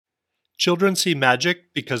Children see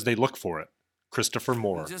magic because they look for it. Christopher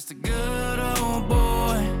Moore. Just a good old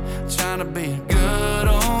boy, trying to be a good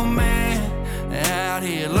old man, out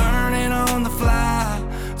here learning on the fly,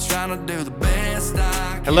 trying to do the best I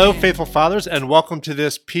can. Hello, Faithful Fathers, and welcome to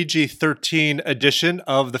this PG-13 edition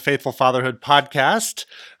of the Faithful Fatherhood Podcast.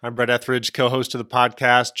 I'm Brett Etheridge, co-host of the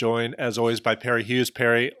podcast, joined as always by Perry Hughes.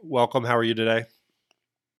 Perry, welcome. How are you today?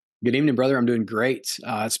 Good evening, brother. I'm doing great.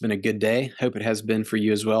 It's been a good day. Hope it has been for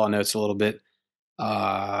you as well. I know it's a little bit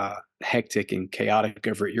hectic and chaotic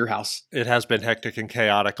over at your house. It has been hectic and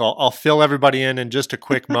chaotic. I'll fill everybody in just a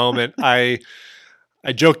quick moment. I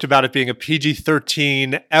joked about it being a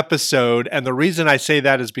PG-13 episode, and the reason I say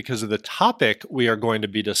that is because of the topic we are going to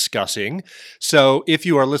be discussing. So if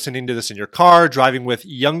you are listening to this in your car, driving with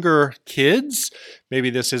younger kids,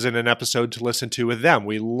 maybe this isn't an episode to listen to with them.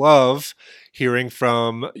 We love hearing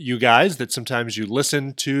from you guys that sometimes you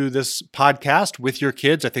listen to this podcast with your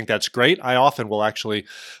kids. I think that's great. I often will actually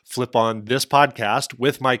flip on this podcast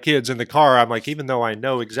with my kids in the car. I'm like, even though I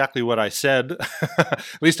know exactly what I said, at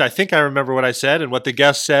least I think I remember what I said and what the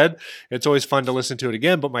guest said, it's always fun to listen to it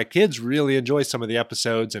again. But my kids really enjoy some of the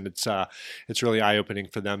episodes, and it's really eye-opening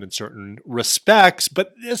for them in certain respects.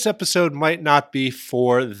 But this episode might not be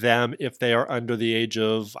for them if they are under the age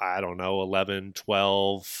of, 11,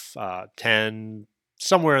 12, 10,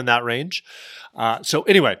 somewhere in that range. So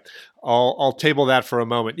anyway, I'll table that for a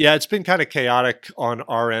moment. Yeah, it's been kind of chaotic on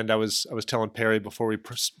our end. I was telling Perry before we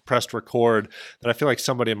pressed record that I feel like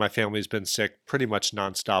somebody in my family has been sick pretty much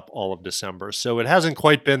nonstop all of December. So it hasn't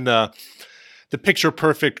quite been the picture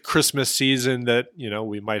perfect Christmas season that,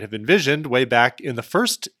 we might have envisioned way back in the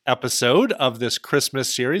first episode of this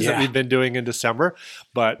Christmas series that we've been doing in December.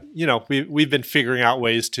 But, we've been figuring out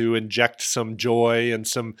ways to inject some joy and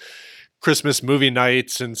some Christmas movie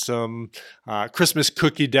nights and some Christmas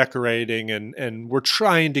cookie decorating, and we're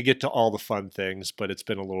trying to get to all the fun things, but it's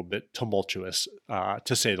been a little bit tumultuous,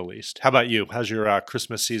 to say the least. How about you? How's your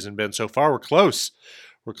Christmas season been so far? We're close.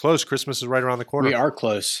 Christmas is right around the corner. We are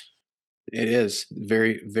close. It is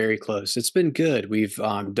very, very close. It's been good. We've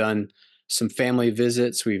done some family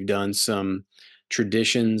visits. We've done some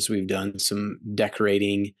traditions. We've done some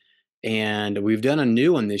decorating, and we've done a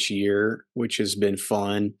new one this year, which has been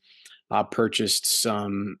fun. I purchased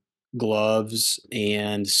some gloves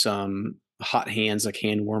and some hot hands, like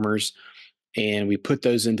hand warmers, and we put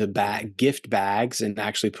those into gift bags and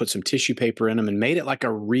actually put some tissue paper in them and made it like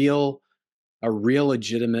a real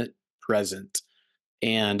legitimate present.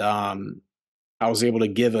 And I was able to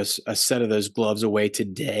give us a set of those gloves away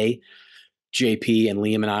today. JP and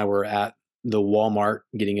Liam and I were at the Walmart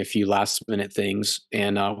getting a few last minute things,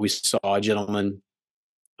 and we saw a gentleman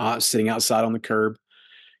sitting outside on the curb.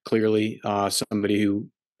 Clearly, somebody who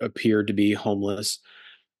appeared to be homeless.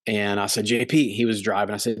 And I said, JP, he was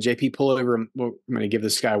driving. I said, JP, pull over. I'm going to give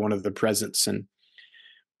this guy one of the presents. And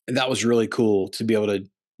that was really cool to be able to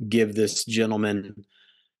give this gentleman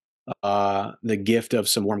the gift of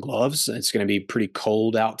some warm gloves. It's going to be pretty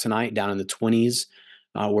cold out tonight, down in the 20s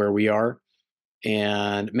where we are.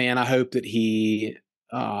 And man, I hope that he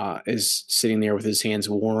is sitting there with his hands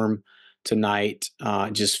warm tonight,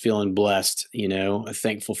 just feeling blessed,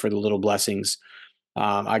 thankful for the little blessings.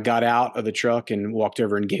 I got out of the truck and walked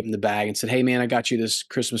over and gave him the bag and said, hey man, I got you this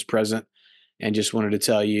Christmas present and just wanted to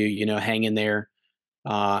tell you, hang in there.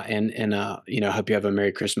 And hope you have a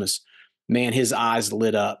Merry Christmas. Man, his eyes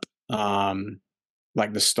lit up,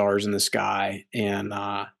 like the stars in the sky. And,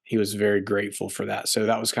 he was very grateful for that. So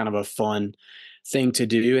that was kind of a fun thing to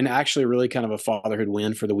do, and actually really kind of a fatherhood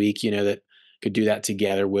win for the week, that could do that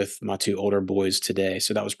together with my two older boys today.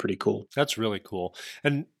 So that was pretty cool. That's really cool.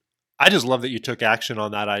 And I just love that you took action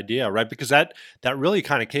on that idea, right? Because that really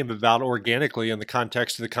kind of came about organically in the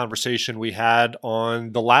context of the conversation we had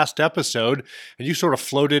on the last episode. And you sort of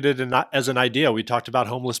floated it as an idea. We talked about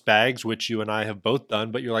homeless bags, which you and I have both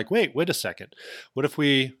done, but you're like, wait a second. What if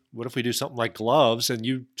we do something like gloves? And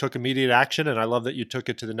you took immediate action. And I love that you took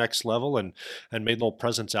it to the next level and made little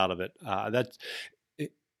presents out of it.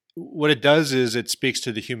 What it does is it speaks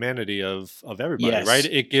to the humanity of everybody, Yes. right?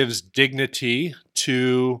 It gives dignity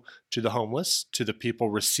to the homeless, to the people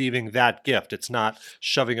receiving that gift. It's not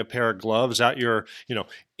shoving a pair of gloves out your,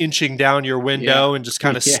 inching down your window and just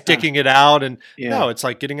kind of sticking it out. And no, it's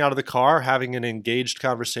like getting out of the car, having an engaged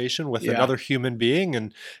conversation with another human being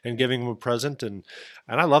and giving them a present. And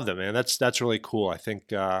I love that, man. That's really cool. I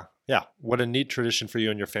think, what a neat tradition for you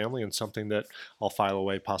and your family, and something that I'll file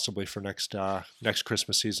away possibly for next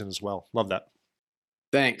Christmas season as well. Love that.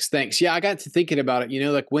 Thanks. Yeah, I got to thinking about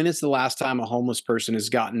it. Like, when is the last time a homeless person has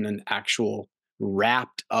gotten an actual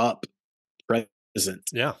wrapped up present isn't.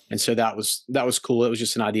 Yeah. And so that was cool. It was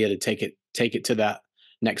just an idea to take it to that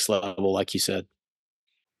next level, like you said.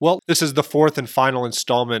 Well, this is the fourth and final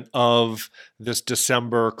installment of this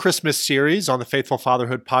December Christmas series on the Faithful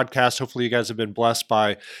Fatherhood podcast. Hopefully, you guys have been blessed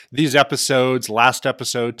by these episodes. Last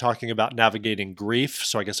episode talking about navigating grief.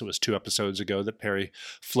 So I guess it was 2 episodes ago that Perry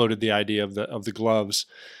floated the idea of the gloves.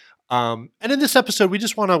 And in this episode, we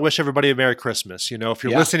just want to wish everybody a Merry Christmas. You know, if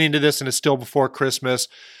you're Yeah. listening to this and it's still before Christmas,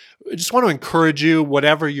 I just want to encourage you,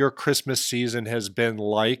 whatever your Christmas season has been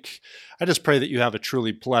like, I just pray that you have a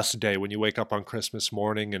truly blessed day when you wake up on Christmas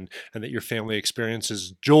morning and that your family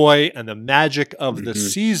experiences joy and the magic of the Mhm.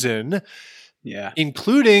 season, Yeah.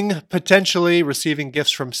 including potentially receiving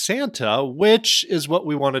gifts from Santa, which is what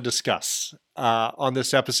we want to discuss on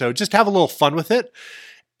this episode. Just have a little fun with it.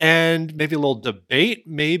 And maybe a little debate,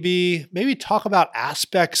 maybe talk about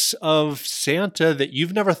aspects of Santa that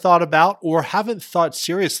you've never thought about or haven't thought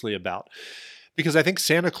seriously about. Because I think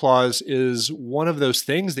Santa Claus is one of those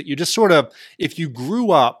things that you just sort of, if you grew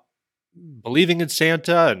up believing in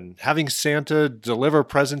Santa and having Santa deliver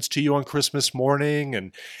presents to you on Christmas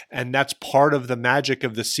morning, and that's part of the magic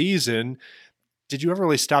of the season, did you ever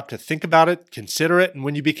really stop to think about it, consider it? And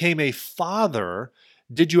when you became a father,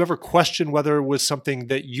 did you ever question whether it was something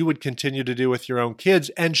that you would continue to do with your own kids?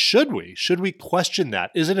 And should we? Should we question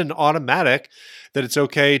that? Is it an automatic that it's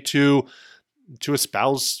okay to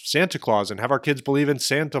espouse Santa Claus and have our kids believe in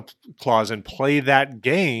Santa Claus and play that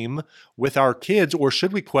game with our kids? Or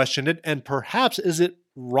should we question it? And perhaps is it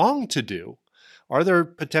wrong to do? Are there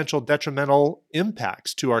potential detrimental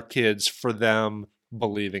impacts to our kids for them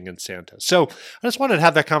believing in Santa? So I just wanted to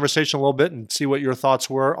have that conversation a little bit and see what your thoughts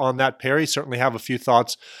were on that, Perry. Certainly have a few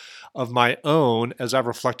thoughts of my own as I've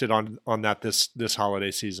reflected on that this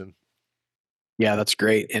holiday season. Yeah, that's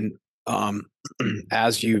great. And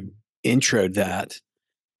as you introed that,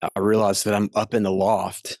 I realized that I'm up in the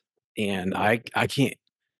loft and I can't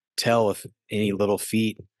tell if any little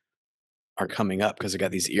feet are coming up because I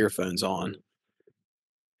got these earphones on.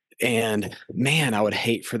 And man, I would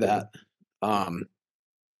hate for that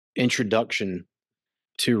introduction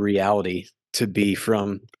to reality to be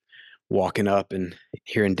from walking up and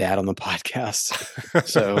hearing dad on the podcast.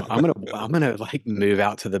 So I'm gonna like move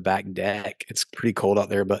out to the back deck. It's pretty cold out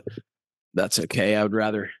there, but that's okay. I would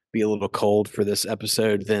rather be a little cold for this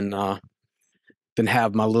episode than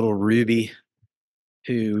have my little Ruby,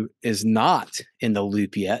 who is not in the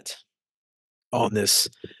loop yet on this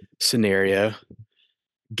scenario,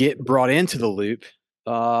 get brought into the loop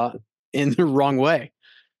in the wrong way.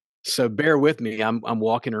 So bear with me. I'm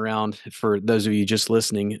walking around, for those of you just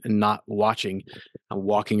listening and not watching. I'm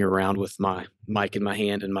walking around with my mic in my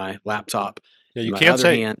hand and my laptop. Yeah, in you my can't other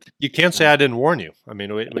say hand. you can't say I didn't warn you. I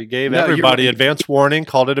mean, we gave No, you're everybody right. advance warning,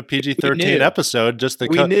 called it a PG-13 knew. episode. Just the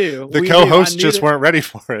We knew. the We knew. co-hosts I knew just that- weren't ready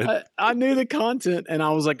for it. I knew the content, and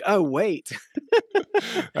I was like, "Oh wait,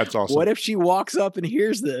 That's awesome. what if she walks up and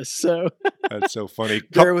hears this?" So That's so funny.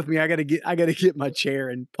 bear with me. I gotta get my chair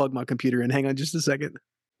and plug my computer in. Hang on just a second.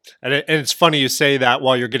 And it's funny you say that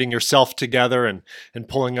while you're getting yourself together and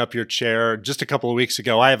pulling up your chair. Just a couple of weeks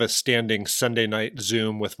ago, I have a standing Sunday night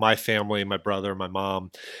Zoom with my family, my brother, my mom.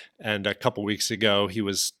 And a couple of weeks ago, he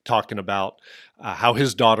was talking about how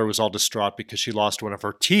his daughter was all distraught because she lost one of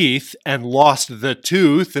her teeth and lost the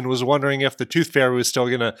tooth and was wondering if the tooth fairy was still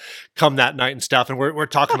going to come that night and stuff. And we're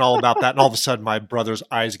talking all about that. And all of a sudden, my brother's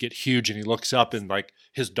eyes get huge and he looks up and like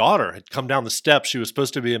his daughter had come down the steps. She was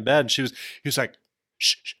supposed to be in bed. And he was like,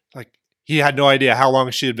 shh, shh. Like he had no idea how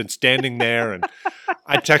long she had been standing there. And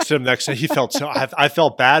I texted him next day. He felt I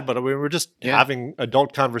felt bad, but we were just having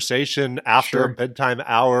adult conversation after bedtime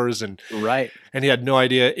hours. And Right. and he had no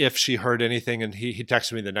idea if she heard anything. And he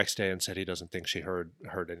texted me the next day and said he doesn't think she heard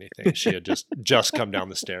anything. She had just come down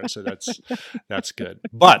the stairs. So that's good.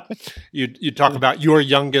 But you talk about your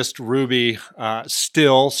youngest Ruby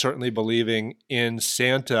still certainly believing in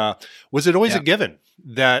Santa. Was it always a given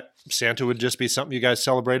that Santa would just be something you guys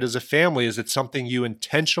celebrate as a family? Is it something you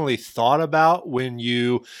intentionally thought about when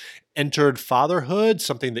you entered fatherhood,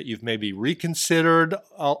 something that you've maybe reconsidered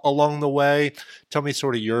along the way? Tell me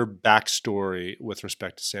sort of your backstory with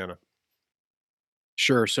respect to Santa.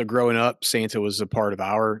 Sure. So growing up, Santa was a part of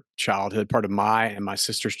our childhood, part of my and my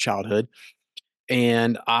sister's childhood.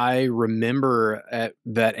 And I remember at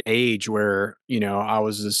that age where, I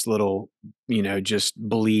was this little, just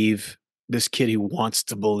believe, this kid who wants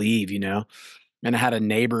to believe, and I had a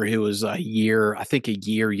neighbor who was I think a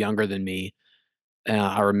year younger than me.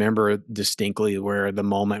 I remember distinctly where the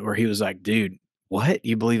moment where he was like, "Dude, what?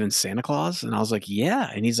 You believe in Santa Claus?" And I was like, "Yeah."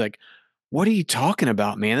 And he's like, "What are you talking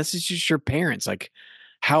about, man? This is just your parents. Like,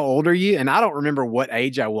 how old are you?" And I don't remember what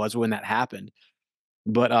age I was when that happened.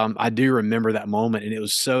 But I do remember that moment, and it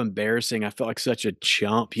was so embarrassing. I felt like such a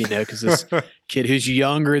chump, because this kid who's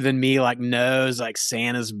younger than me like knows like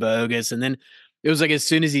Santa's bogus. And then it was like as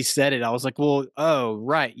soon as he said it, I was like, "Well, oh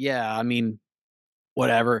right, yeah. I mean,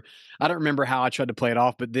 whatever." I don't remember how I tried to play it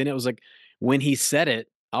off, but then it was like when he said it,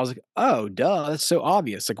 I was like, "Oh, duh, that's so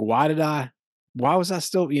obvious. Like, why was I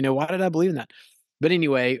still, why did I believe in that?" But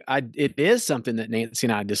anyway, it is something that Nancy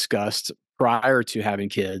and I discussed prior to having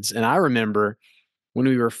kids, and I remember when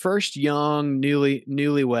we were first young,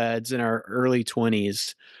 newlyweds in our early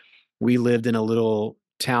 20s, we lived in a little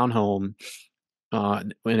townhome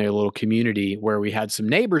in a little community where we had some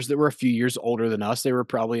neighbors that were a few years older than us. They were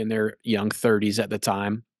probably in their young 30s at the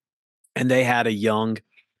time, and they had a young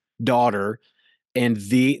daughter. And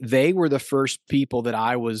they were the first people that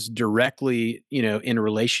I was directly, in a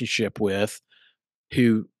relationship with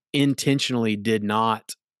who intentionally did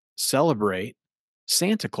not celebrate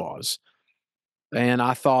Santa Claus. And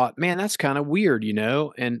I thought, man, that's kind of weird,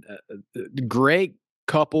 And great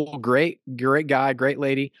couple, great guy, great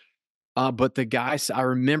lady. But the guy, I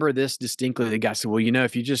remember this distinctly. The guy said, "Well,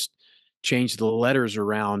 if you just change the letters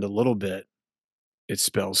around a little bit, it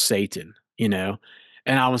spells Satan."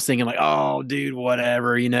 And I was thinking, like, "Oh, dude,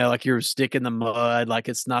 whatever." Like you're a stick in the mud. Like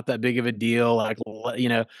it's not that big of a deal. Like,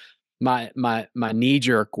 my knee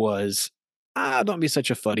jerk was, don't be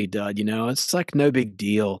such a fuddy dud. It's like no big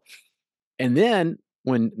deal. And then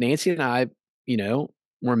when Nancy and I, you know,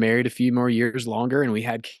 were married a few more years longer and we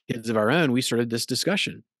had kids of our own, we started this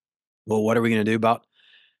discussion. Well, what are we going to do about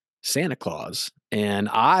Santa Claus? And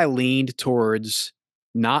I leaned towards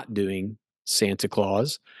not doing Santa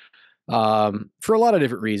Claus for a lot of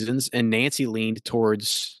different reasons. And Nancy leaned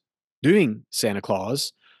towards doing Santa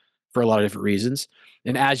Claus for a lot of different reasons.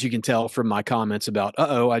 And as you can tell from my comments about,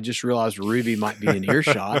 I just realized Ruby might be in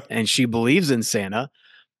earshot and she believes in Santa,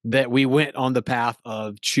 that we went on the path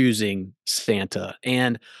of choosing Santa.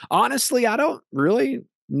 And honestly, I don't really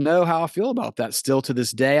know how I feel about that still to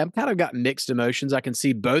this day. I've kind of got mixed emotions. I can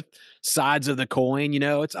see both sides of the coin.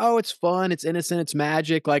 It's fun, it's innocent, it's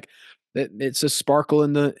magic. Like it's a sparkle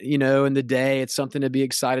in the day. It's something to be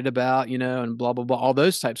excited about, and blah, blah, blah, all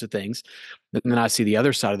those types of things. And then I see the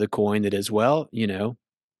other side of the coin that is, well,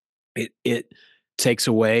 it takes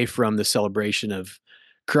away from the celebration of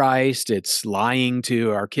Christ. It's lying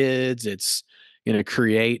to our kids. It's going to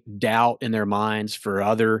create doubt in their minds for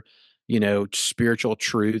other, spiritual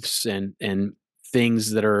truths and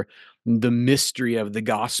things that are the mystery of the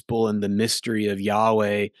gospel and the mystery of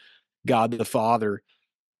Yahweh, God the Father.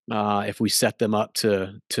 If we set them up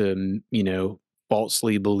to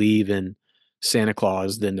falsely believe in Santa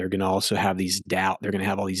Claus, then they're going to also have they're going to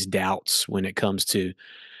have all these doubts when it comes to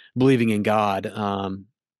believing in God.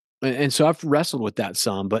 And so I've wrestled with that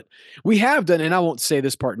some, but we have done, and I won't say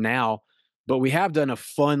this part now, but we have done a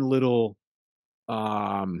fun little,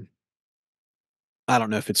 I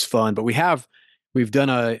don't know if it's fun, but we've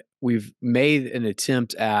made an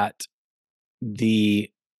attempt at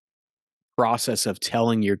the process of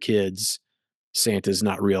telling your kids Santa's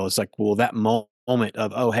not real. It's like, well, that moment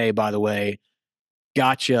of, oh, hey, by the way,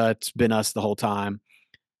 gotcha. It's been us the whole time.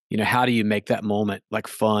 How do you make that moment like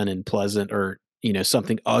fun and pleasant or,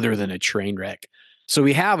 something other than a train wreck? So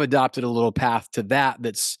we have adopted a little path to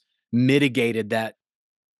that's mitigated that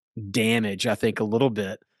damage, I think, a little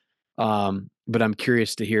bit. But I'm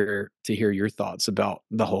curious to hear your thoughts about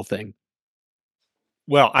the whole thing.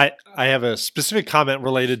 Well, I have a specific comment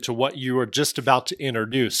related to what you were just about to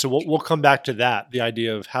introduce. So we'll come back to that, the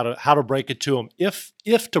idea of how to break it to them, if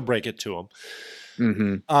to break it to them.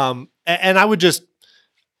 Mm-hmm. And I would just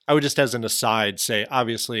as an aside say,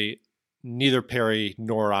 obviously, neither Perry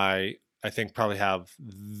nor I think probably have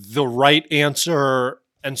the right answer,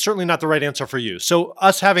 and certainly not the right answer for you. So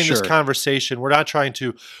us having this conversation, we're not trying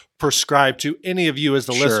to prescribe to any of you as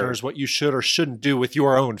the listeners what you should or shouldn't do with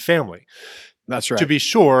your own family. That's right. To be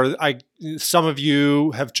sure, some of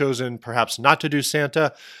you have chosen perhaps not to do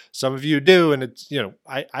Santa. Some of you do. And it's,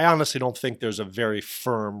 I honestly don't think there's a very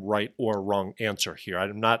firm right or wrong answer here.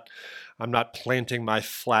 I'm not planting my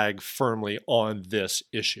flag firmly on this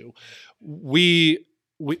issue. We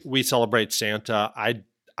celebrate Santa. I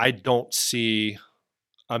don't see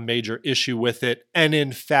a major issue with it. And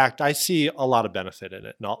in fact, I see a lot of benefit in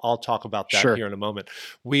it. And I'll talk about that here in a moment.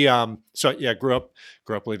 We, grew up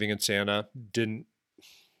believing in Santa, didn't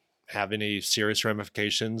have any serious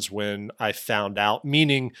ramifications when I found out,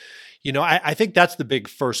 meaning, I think that's the big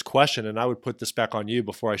first question. And I would put this back on you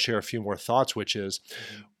before I share a few more thoughts, which is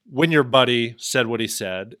when your buddy said what he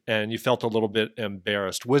said and you felt a little bit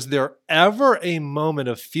embarrassed, was there ever a moment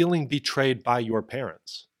of feeling betrayed by your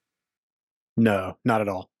parents? No, not at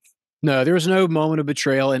all. No, there was no moment of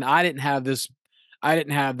betrayal, and I didn't have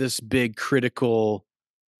this big critical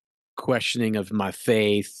questioning of my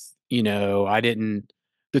faith. I didn't.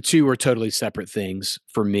 The two were totally separate things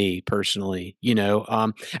for me personally.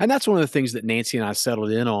 And that's one of the things that Nancy and I settled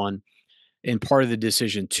in on. And part of the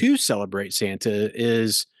decision to celebrate Santa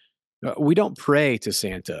is we don't pray to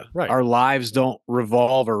Santa. Right. Our lives don't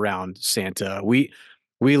revolve around Santa. We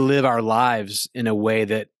live our lives in a way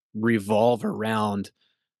that revolve around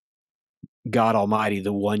God Almighty,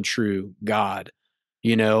 the one true God.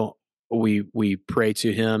 You know, we pray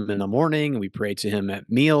to him in the morning, we pray to him at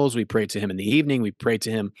meals, we pray to him in the evening, we pray to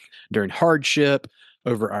him during hardship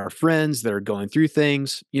over our friends that are going through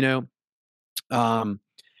things. Um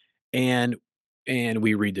and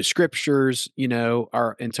we read the scriptures.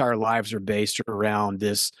 Our entire lives are based around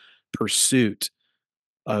this pursuit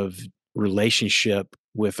of relationship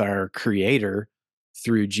with our creator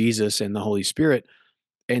through Jesus and the Holy Spirit.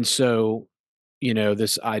 And so,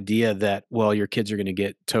 this idea that, well, your kids are going to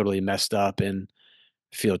get totally messed up and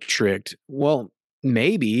feel tricked. Well,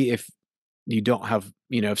 maybe if you don't have,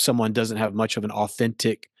 if someone doesn't have much of an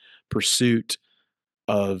authentic pursuit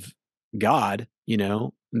of God,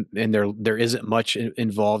 and there isn't much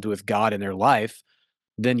involved with God in their life,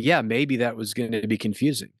 then yeah, maybe that was going to be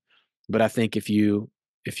confusing. But I think if you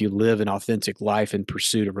live an authentic life in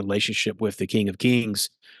pursuit of relationship with the King of Kings,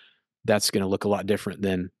 that's going to look a lot different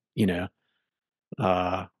than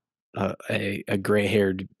uh, a gray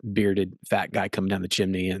haired, bearded, fat guy coming down the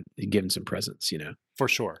chimney and giving some presents. For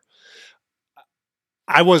sure.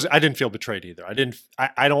 I didn't feel betrayed either.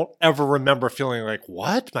 I don't ever remember feeling like,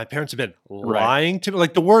 what? My parents have been Right. lying to me.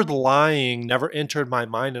 Like the word lying never entered my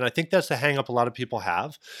mind. And I think that's the hang up a lot of people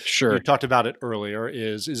have. Sure. You talked about it earlier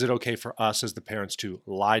is it okay for us as the parents to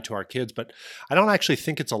lie to our kids? But I don't actually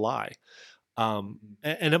think it's a lie. And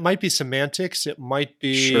it might be semantics.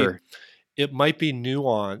 Sure. It might be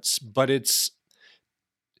nuance, but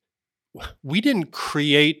we didn't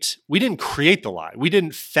create the lie. We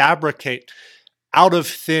didn't fabricate out of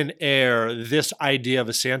thin air this idea of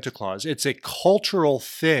a Santa Claus. It's a cultural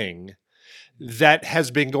thing that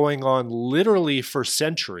has been going on literally for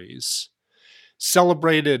centuries,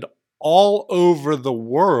 celebrated all over the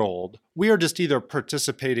world. We are just either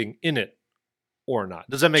participating in it or not.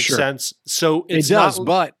 Does that make Sure. sense? So It does,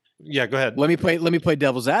 but yeah, go ahead. let me play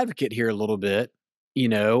devil's advocate here a little bit.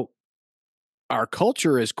 Our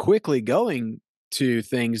culture is quickly going to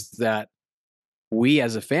things that we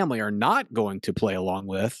as a family are not going to play along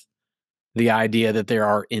with. The idea that there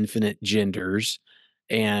are infinite genders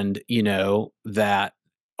and, that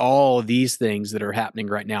all these things that are happening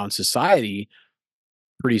right now in society,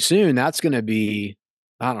 pretty soon that's going to be,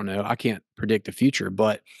 I don't know, I can't predict the future,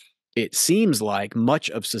 but it seems like much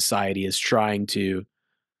of society is trying to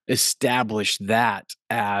establish that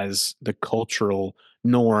as the cultural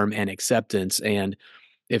norm and acceptance. And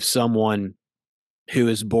if someone who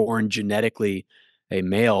is born genetically a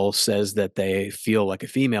male says that they feel like a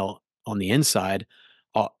female on the inside,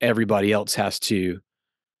 everybody else has to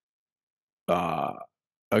uh,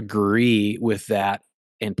 agree with that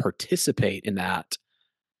and participate in that.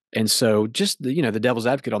 And so, just the devil's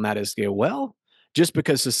advocate on that is to go, well, just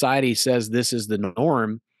because society says this is the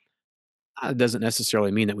norm, doesn't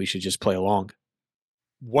necessarily mean that we should just play along.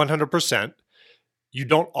 100%. You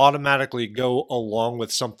don't automatically go along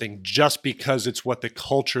with something just because it's what the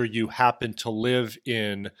culture you happen to live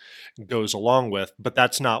in goes along with, but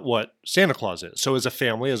that's not what Santa Claus is. So as a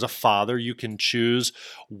family, as a father, you can choose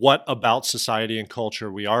what about society and culture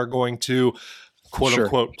we are going to quote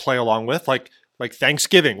unquote play along with. Like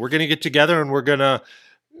Thanksgiving, we're going to get together and we're going to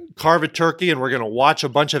carve a turkey and we're going to watch a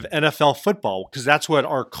bunch of NFL football because that's what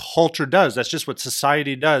our culture does. That's just what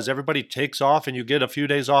society does. Everybody takes off and you get a few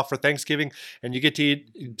days off for Thanksgiving and you get to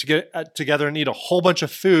get together and eat a whole bunch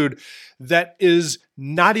of food that is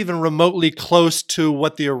not even remotely close to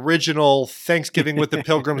what the original Thanksgiving with the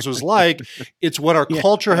Pilgrims was like. It's what our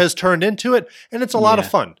culture has turned into it. And it's a lot of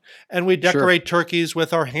fun. And we decorate turkeys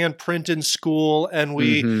with our handprint in school and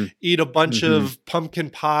we eat a bunch of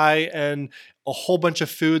pumpkin pie and a whole bunch of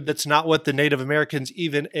food that's not what the Native Americans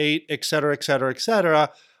even ate, et cetera, et cetera, et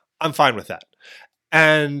cetera. I'm fine with that.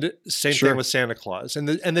 And same thing with Santa Claus. And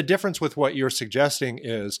the difference with what you're suggesting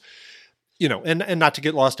is and not to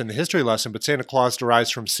get lost in the history lesson, but Santa Claus derives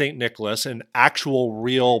from Saint Nicholas, an actual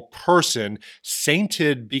real person,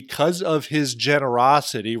 sainted because of his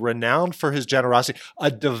generosity, renowned for his generosity, a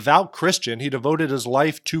devout Christian. He devoted his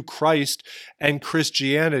life to Christ and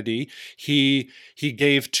Christianity. He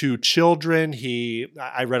gave to children.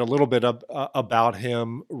 I read a little bit about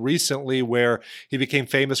him recently, where he became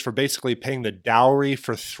famous for basically paying the dowry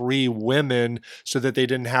for 3 women so that they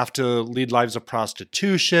didn't have to lead lives of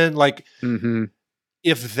prostitution. Like,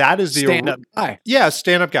 if that is the stand-up guy. Yeah,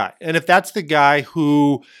 stand-up guy. And if that's the guy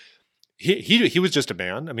who he was just a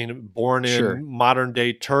man. I mean, born in modern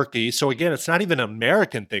day Turkey. So again, it's not even an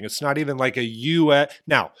American thing. It's not even like a US.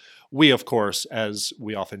 Now, we, of course, as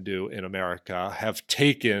we often do in America, have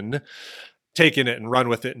taken it and run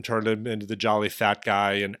with it and turned him into the jolly fat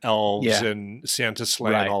guy and elves and Santa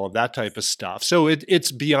sleigh and all of that type of stuff. So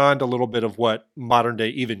it's beyond a little bit of what modern day,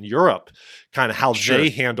 even Europe, kind of how they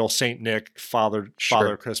handle Saint Nick, Father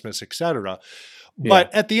Christmas, etc.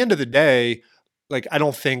 But at the end of the day, like, I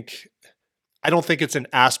don't think it's an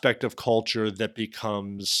aspect of culture that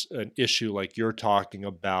becomes an issue like you're talking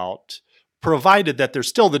about, provided that there's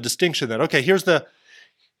still the distinction that, okay, here's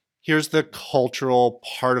the cultural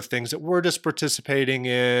part of things that we're just participating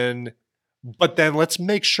in, but then let's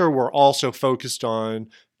make sure we're also focused on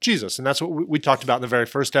Jesus. And that's what we talked about in the very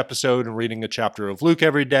first episode, and reading a chapter of Luke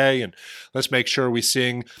every day. And let's make sure we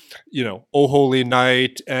sing, O Holy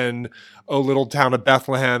Night and O Little Town of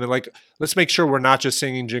Bethlehem. And like, let's make sure we're not just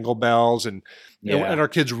singing Jingle Bells and our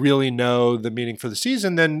kids really know the meaning for the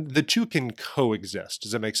season. Then the two can coexist.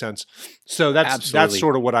 Does that make sense? So that's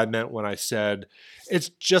sort of what I meant when I said it's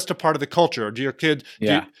just a part of the culture. Do your kids,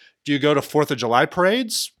 do you go to 4th of July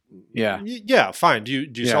parades? Yeah. Yeah, fine. Do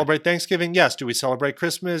you celebrate Thanksgiving? Yes. Do we celebrate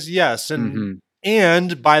Christmas? Yes.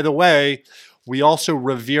 And by the way, we also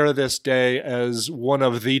revere this day as one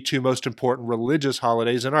of the 2 most important religious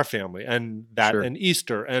holidays in our family, and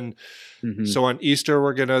Easter. And so on Easter,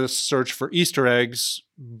 we're going to search for Easter eggs,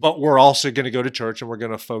 but we're also going to go to church and we're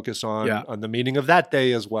going to focus on the meaning of that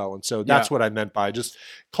day as well. And so that's what I meant by just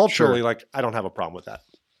culturally, like, I don't have a problem with that.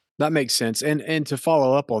 That makes sense. And to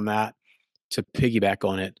follow up on that, to piggyback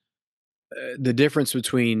on it, the difference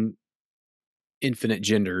between infinite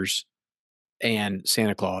genders and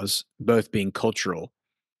Santa Claus, both being cultural,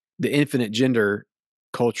 the infinite gender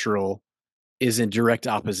cultural is in direct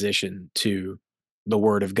opposition to the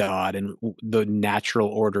word of God and the natural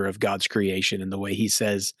order of God's creation and the way he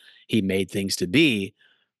says he made things to be.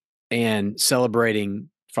 And celebrating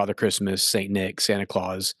Father Christmas, Saint Nick, Santa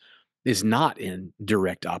Claus is not in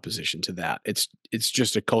direct opposition to that. It's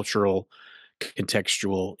just a cultural,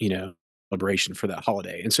 contextual, celebration for that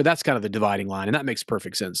holiday. And so that's kind of the dividing line. And that makes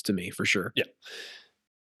perfect sense to me, for sure. Yeah.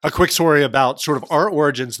 A quick story about sort of our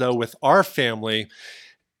origins, though, with our family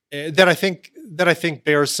that I think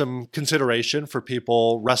bears some consideration for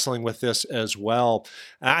people wrestling with this as well.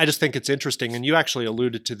 I just think it's interesting. And you actually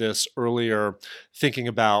alluded to this earlier, thinking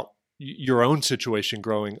about your own situation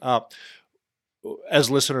growing up. As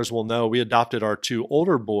listeners will know, we adopted our 2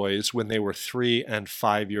 older boys when they were 3 and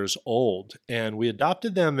 5 years old. And we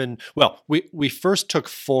adopted them we first took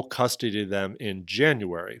full custody of them in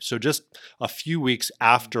January. So just a few weeks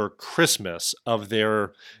after Christmas of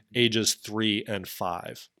their ages 3 and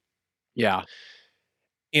 5. Yeah.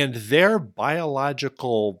 And their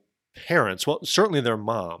biological parents, well, certainly their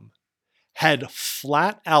mom, had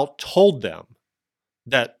flat out told them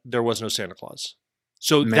that there was no Santa Claus.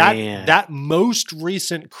 So that most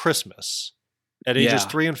recent Christmas at ages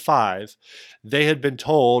 3 and 5, they had been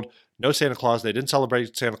told no Santa Claus. They didn't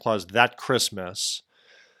celebrate Santa Claus that Christmas.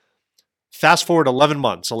 Fast forward 11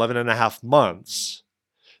 and a half months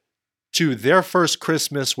to their first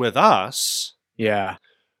Christmas with us. Yeah.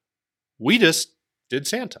 We just did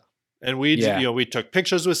Santa. And we took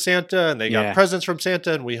pictures with Santa, and they got presents from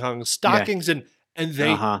Santa, and we hung stockings, and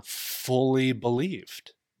they fully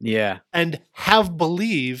believed. Yeah. And have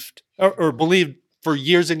believed or believed for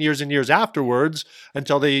years and years and years afterwards,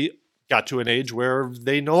 until they got to an age where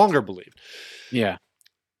they no longer believed. Yeah.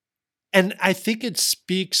 And I think it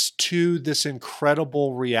speaks to this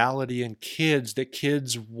incredible reality in kids that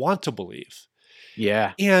kids want to believe.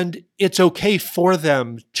 Yeah. And it's okay for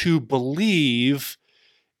them to believe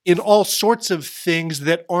in all sorts of things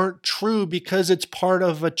that aren't true because it's part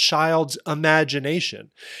of a child's imagination.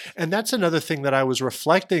 And that's another thing that I was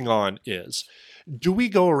reflecting on is, do we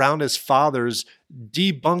go around as fathers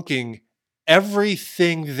debunking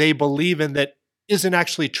everything they believe in that isn't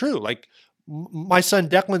actually true? Like, my son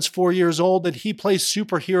Declan's 4 years old and he plays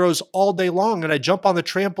superheroes all day long, and I jump on the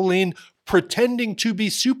trampoline pretending to be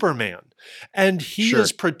Superman. And he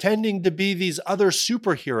is pretending to be these other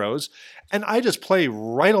superheroes. And I just play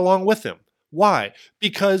right along with him. Why?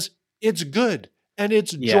 Because it's good and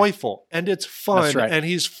it's Yeah. joyful and it's That's fun right. and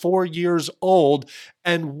he's 4 years old.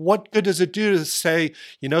 And what good does it do to say,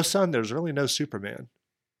 son, there's really no Superman?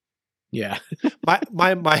 Yeah.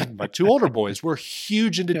 My two older boys were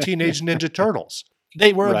huge into Teenage Ninja Turtles.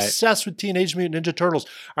 They were Right. obsessed with Teenage Mutant Ninja Turtles.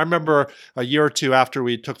 I remember a year or two after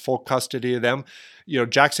we took full custody of them,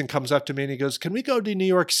 Jackson comes up to me and he goes, "Can we go to New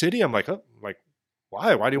York City?" I'm like, "Oh,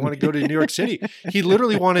 why? Why do you want to go to New York City?" He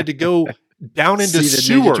literally wanted to go down into See the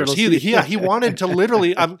Ninja sewers. Turtles. He wanted to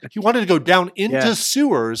literally he wanted to go down into Yeah.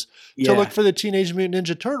 sewers to Yeah. look for the Teenage Mutant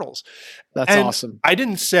Ninja Turtles. That's And awesome. I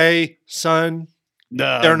didn't say, "Son,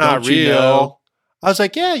 No, they're not don't you real." know? I was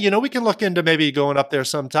like, "Yeah, we can look into maybe going up there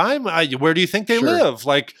sometime. Where do you think they Sure. live?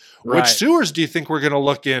 Like, Right. which sewers do you think we're going to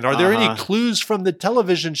look in? Are there any Uh-huh. clues from the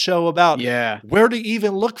television show about Yeah. where to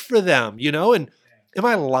even look for them?" And am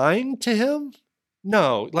I lying to him?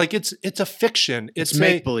 No, like it's a fiction. It's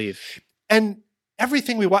make believe. And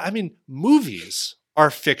everything we watch. I mean, movies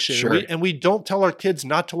are fiction, Sure. and we don't tell our kids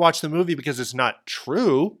not to watch the movie because it's not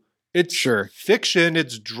true. It's Sure. fiction.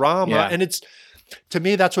 It's drama, Yeah. and to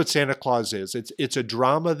me, that's what Santa Claus is. It's a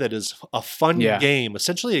drama that is a fun Yeah. game,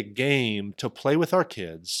 essentially a game to play with our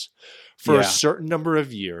kids for a Yeah. certain number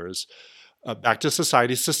of years. Back to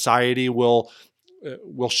society. Society will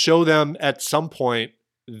show them at some point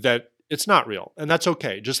that it's not real, and that's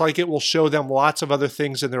okay. Just like it will show them lots of other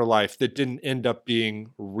things in their life that didn't end up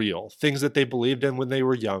being real, things that they believed in when they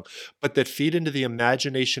were young, but that feed into the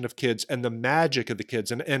imagination of kids and the magic of the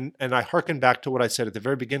kids. And I hearken back to what I said at the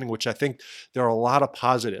very beginning, which I think there are a lot of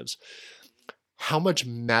positives. How much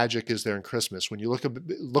magic is there in Christmas when you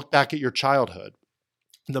look back at your childhood?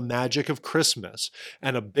 The magic of Christmas,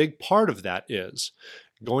 and a big part of that is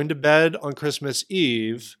going to bed on Christmas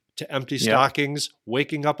Eve to empty Yep. stockings,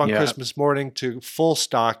 waking up on Yep. Christmas morning to full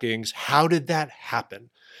stockings. How did that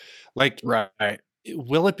happen? Like, Right.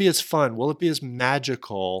 will it be as fun? Will it be as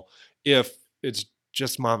magical if it's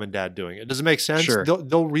just mom and dad doing it? Does it make sense? Sure.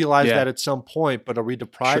 They'll realize Yeah. that at some point, but are we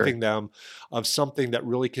depriving Sure. them of something that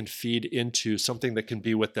really can feed into something that can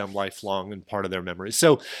be with them lifelong and part of their memories?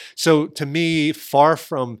 So to me, far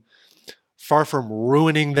from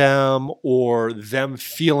ruining them or them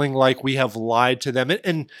feeling like we have lied to them.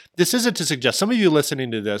 And this isn't to suggest some of you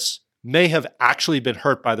listening to this may have actually been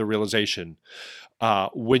hurt by the realization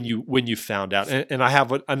when you found out. And I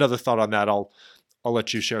have another thought on that. I'll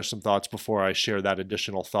let you share some thoughts before I share that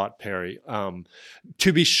additional thought, Perry.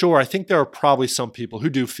 To be sure, I think there are probably some people who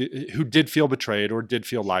did feel betrayed or did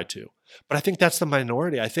feel lied to, but I think that's the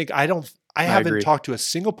minority. I haven't agree. talked to a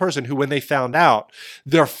single person who, when they found out,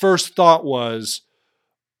 their first thought was,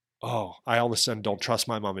 "Oh, I all of a sudden don't trust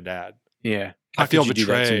my mom and dad. Yeah. I feel could you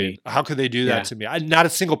do that to betrayed. me? How could they do Yeah. that to me?" Not a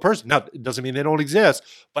single person. Now, it doesn't mean they don't exist,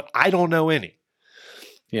 but I don't know any.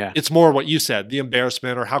 Yeah. It's more what you said, the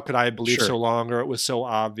embarrassment, or how could I believe Sure. so long, or it was so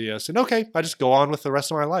obvious. And okay, I just go on with the rest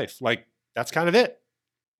of my life. Like, that's kind of it.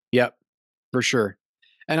 Yep. For sure.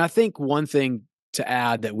 And I think one thing to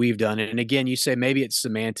add that we've done, and again, you say maybe it's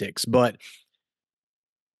semantics, but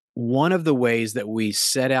one of the ways that we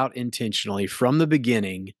set out intentionally from the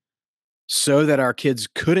beginning so that our kids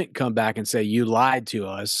couldn't come back and say, "You lied to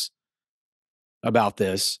us about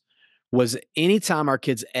this," was anytime our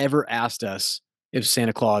kids ever asked us if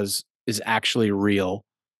Santa Claus is actually real,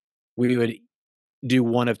 we would do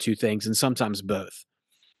one of two things, and sometimes both.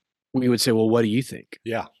 We would say, "Well, what do you think?"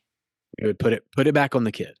 Yeah. We would put it back on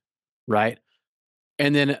the kid, right?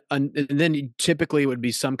 And then typically it would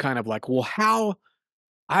be some kind of like, "Well, how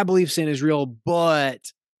I believe Santa's real,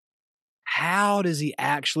 but how does he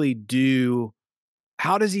actually do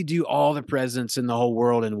how does he do all the presents in the whole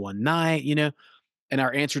world in one night?" And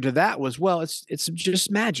our answer to that was, "Well, it's just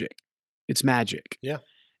magic. It's magic." Yeah.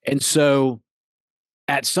 And so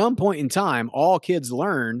at some point in time, all kids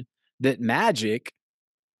learn that magic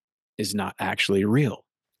is not actually real.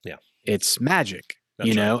 Yeah. It's magic,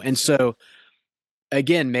 That's right. And so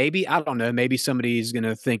again, maybe, I don't know, maybe somebody's going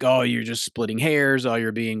to think, "Oh, you're just splitting hairs, oh,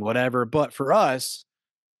 you're being whatever." But for us,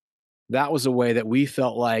 that was a way that we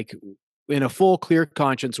felt like in a full clear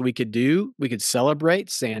conscience we could celebrate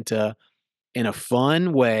Santa in a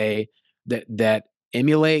fun way that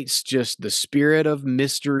emulates just the spirit of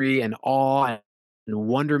mystery and awe and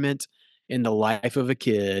wonderment in the life of a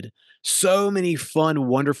kid. So many fun,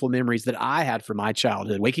 wonderful memories that I had from my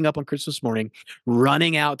childhood, waking up on Christmas morning,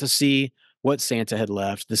 running out to see what Santa had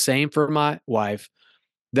left. The same for my wife,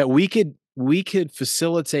 that we could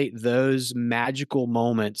facilitate those magical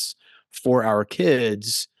moments for our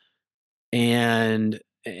kids and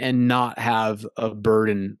not have a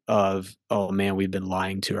burden of, "Oh man, we've been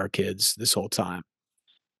lying to our kids this whole time."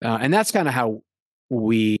 And that's kind of how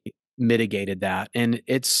we mitigated that, and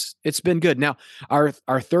it's been good. Now, our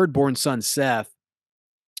third born son Seth,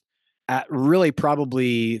 at really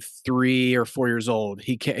probably 3 or 4 years old,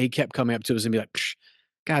 he kept coming up to us and be like, Psh,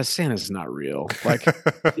 "Guys, Santa's not real." Like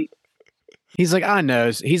he's like, "I know."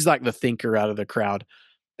 He's like the thinker out of the crowd,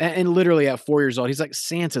 and literally at 4 years old, he's like,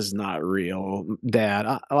 "Santa's not real, Dad.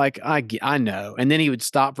 I know." And then he would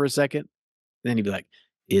stop for a second, then he'd be like,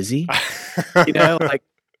 "Is he?" Like.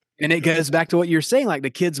 And it goes back to what you're saying, like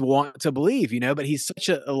the kids want to believe, but he's such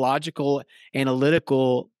a logical,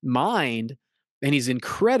 analytical mind, and he's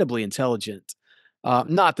incredibly intelligent.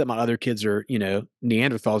 Not that my other kids are,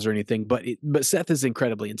 Neanderthals or anything, but Seth is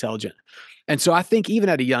incredibly intelligent. And so I think even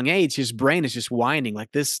at a young age, his brain is just whining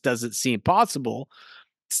like, this doesn't seem possible.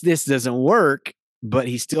 This doesn't work. But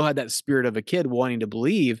he still had that spirit of a kid wanting to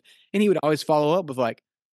believe. And he would always follow up with like,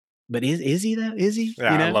 but is he though? Is he?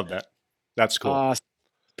 Yeah, I love that. That's cool.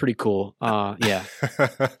 Pretty cool. Yeah.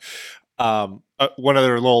 One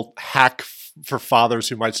other little hack for fathers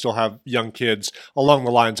who might still have young kids along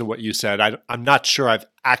the lines of what you said. I'm not sure I've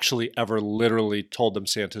actually ever literally told them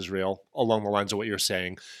Santa's real along the lines of what you're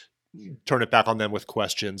saying. Turn it back on them with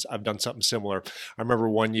questions. I've done something similar. I remember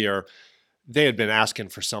one year they had been asking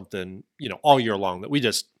for something, all year long that we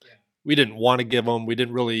didn't want to give them. We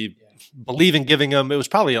didn't really believe in giving them. It was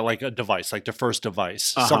probably like a device, like their first device,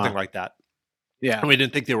 something like that. Yeah. And we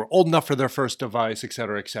didn't think they were old enough for their first device, et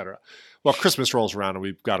cetera, et cetera. Well, Christmas rolls around and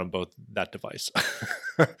we've got them both that device.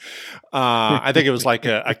 I think it was like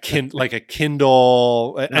a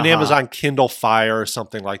Kindle, an Amazon Kindle Fire or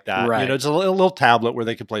something like that. Right. It's a little tablet where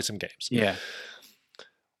they could play some games. Yeah.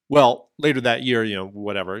 Well, later that year,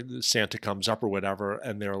 whatever, Santa comes up or whatever,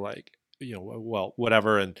 and they're like, well,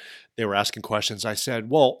 whatever. And they were asking questions. I said,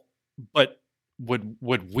 well, but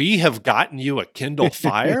would we have gotten you a Kindle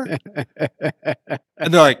Fire?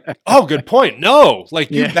 And they're like, oh, good point. No, like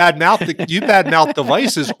you badmouth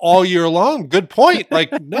devices all year long. Good point.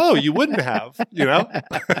 Like, no, you wouldn't have,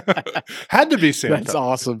 had to be Santa. That's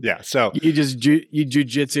awesome. Yeah. So you just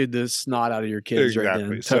jujitsu'd the snot out of your kids right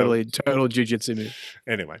then. Total jujitsu move.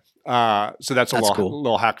 Anyway. So that's a cool.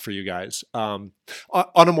 little hack for you guys. On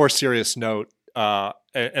a more serious note,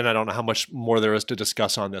 and I don't know how much more there is to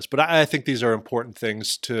discuss on this, but I think these are important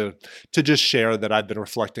things to just share that I've been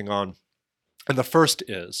reflecting on. And the first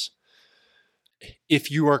is,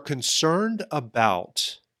 if you are concerned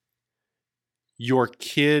about your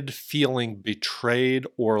kid feeling betrayed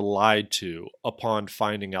or lied to upon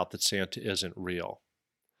finding out that Santa isn't real,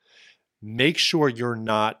 make sure you're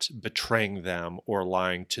not betraying them or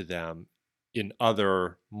lying to them in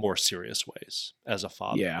other more serious ways as a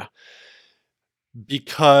father. Yeah.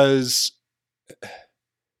 Because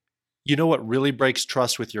what really breaks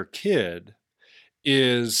trust with your kid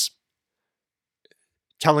is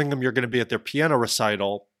telling them you're going to be at their piano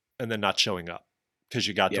recital and then not showing up because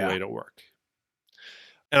you got delayed at work.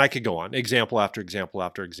 And I could go on, example after example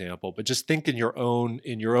after example, but just think in your own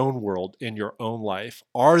world, in your own life,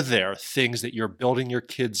 are there things that you're building your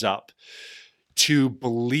kids up to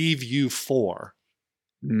believe you for?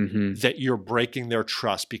 Mm-hmm. That you're breaking their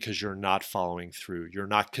trust because you're not following through. You're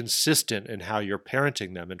not consistent in how you're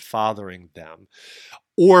parenting them and fathering them.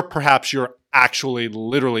 Or perhaps you're actually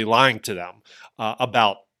literally lying to them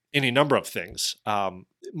about any number of things.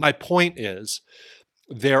 My point is,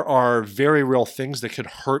 there are very real things that could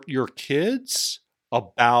hurt your kids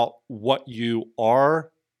about what you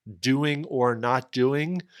are doing or not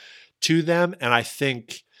doing to them. And I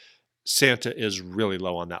think Santa is really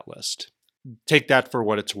low on that list. Take that for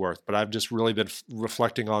what it's worth. But I've just really been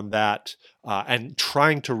reflecting on that and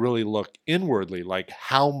trying to really look inwardly, like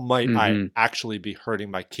how might I actually be hurting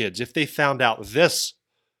my kids? If they found out this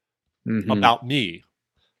about me,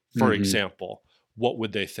 for example, what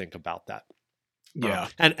would they think about that? Yeah.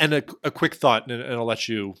 And a quick thought, and I'll let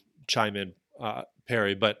you chime in,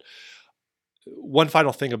 Perry, but one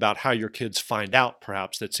final thing about how your kids find out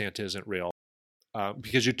perhaps that Santa isn't real,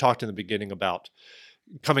 because you talked in the beginning about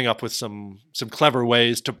coming up with some clever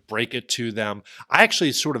ways to break it to them. I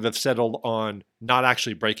actually sort of have settled on not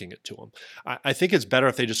actually breaking it to them. I think it's better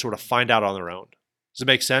if they just sort of find out on their own. Does it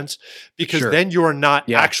make sense? Because then you're not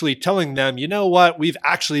actually telling them, you know what, we've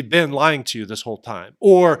actually been lying to you this whole time.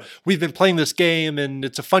 Or we've been playing this game and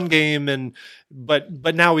it's a fun game,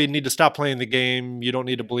 but now we need to stop playing the game. You don't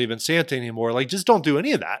need to believe in Santa anymore. Like, just don't do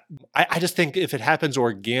any of that. I just think if it happens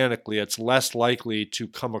organically, it's less likely to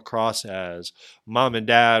come across as mom and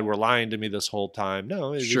dad were lying to me this whole time.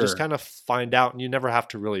 No, you just kind of find out, and you never have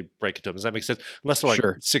to really break it to them. Does that make sense? Unless they're like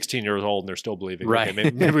 16 years old and they're still believing. Right. Okay,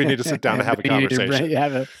 maybe we need to sit down and have a conversation. You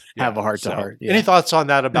have Yeah. a heart to So, heart. any Yeah. thoughts on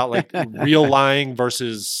that about like real lying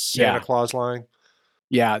versus Santa Yeah. Claus lying?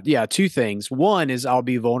 Yeah. Yeah. Two things. One is I'll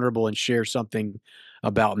be vulnerable and share something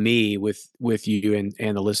about me with you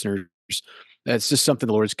and the listeners. That's just something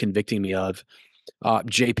the Lord's convicting me of.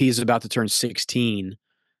 JP is about to turn 16,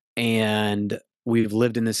 and we've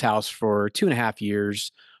lived in this house for 2.5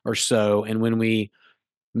 years or so. And when we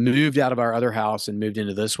moved out of our other house and moved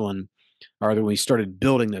into this one, or when we started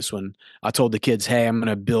building this one, I told the kids, "Hey, I'm going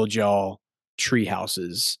to build y'all tree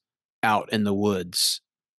houses out in the woods,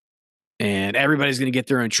 and everybody's going to get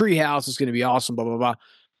their own tree house. It's going to be awesome." Blah blah blah.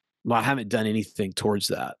 Well, I haven't done anything towards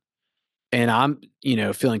that, and I'm,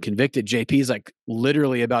 feeling convicted. JP's like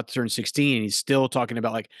literally about to turn 16, and he's still talking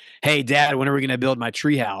about like, "Hey, Dad, when are we going to build my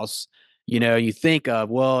tree house?" You think of,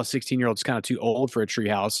 well, a 16-year-old's kind of too old for a tree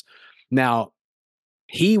house. Now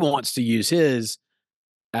he wants to use his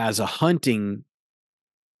as a hunting,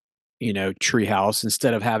 treehouse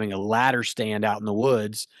instead of having a ladder stand out in the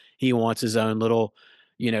woods. He wants his own little,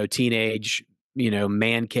 teenage,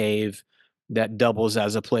 man cave that doubles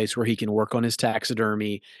as a place where he can work on his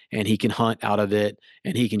taxidermy and he can hunt out of it,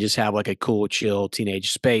 and he can just have like a cool, chill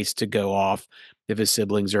teenage space to go off if his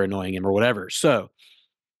siblings are annoying him or whatever. So,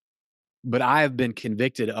 but I have been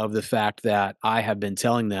convicted of the fact that I have been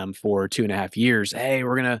telling them for 2.5 years, "Hey,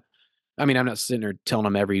 I'm not sitting there telling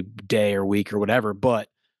them every day or week or whatever, but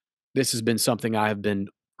this has been something I have been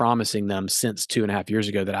promising them since 2.5 years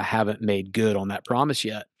ago that I haven't made good on that promise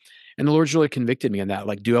yet." And the Lord's really convicted me on that.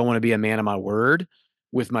 Like, do I want to be a man of my word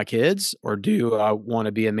with my kids, or do I want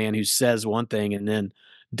to be a man who says one thing and then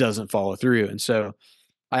doesn't follow through? And so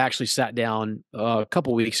I actually sat down a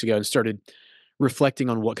couple weeks ago and started reflecting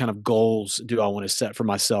on what kind of goals do I want to set for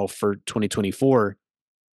myself for 2024.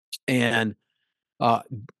 And uh,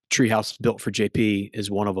 Treehouse built for JP is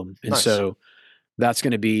one of them. And Nice. so that's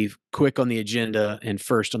going to be quick on the agenda and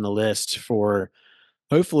first on the list for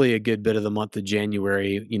hopefully a good bit of the month of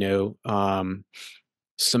January.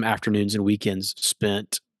 Some afternoons and weekends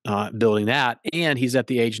spent building that. And he's at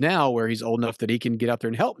the age now where he's old enough that he can get out there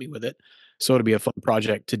and help me with it. So it'll be a fun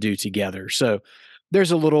project to do together. So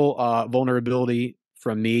there's a little vulnerability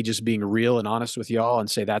from me just being real and honest with y'all and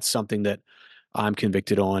say that's something that I'm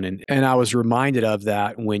convicted on. And I was reminded of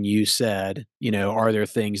that when you said, are there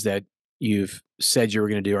things that you've said you were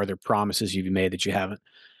going to do? Are there promises you've made that you haven't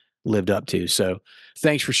lived up to? So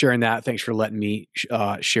thanks for sharing that. Thanks for letting me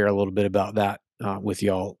share a little bit about that with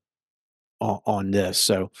y'all on this.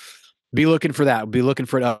 So be looking for that. Be looking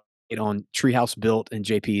for an update on Treehouse Built, and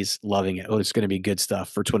JP's loving it. Oh, it's going to be good stuff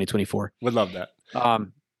for 2024. Would love that.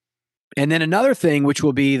 And then another thing, which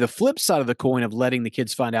will be the flip side of the coin of letting the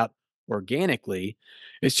kids find out organically,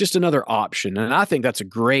 it's just another option. And I think that's a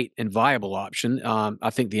great and viable option. I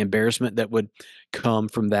think the embarrassment that would come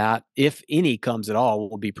from that, if any comes at all,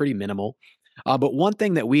 will be pretty minimal. But one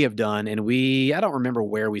thing that we have done, and I don't remember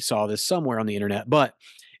where we saw this, somewhere on the internet, but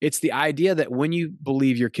it's the idea that when you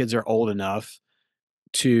believe your kids are old enough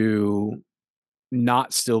to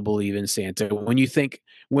not still believe in Santa, when you think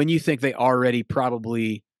they already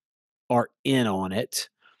probably are in on it,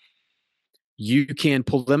 you can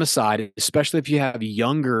pull them aside, especially if you have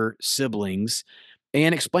younger siblings,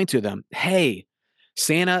 and explain to them, "Hey,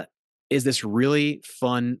 Santa is this really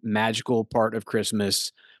fun, magical part of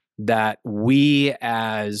Christmas that we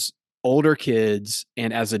as older kids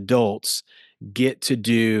and as adults get to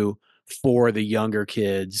do for the younger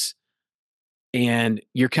kids. And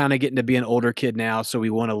you're kind of getting to be an older kid now, so we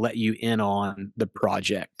want to let you in on the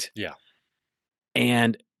project. Yeah.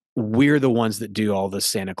 And we're the ones that do all the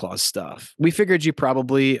Santa Claus stuff. We figured you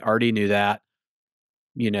probably already knew that.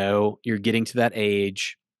 You're getting to that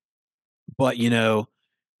age, but your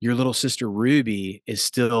little sister Ruby is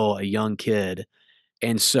still a young kid.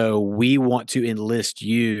 And so we want to enlist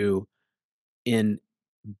you in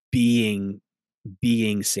being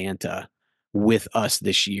Santa with us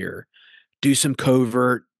this year. Do some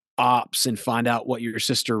covert ops and find out what your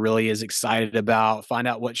sister really is excited about, find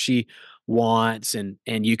out what she wants, and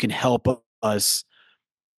you can help us,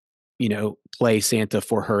 play Santa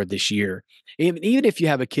for her this year. Even if you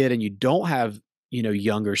have a kid and you don't have,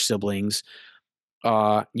 younger siblings,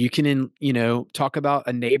 you can, talk about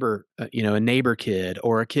a neighbor, a neighbor kid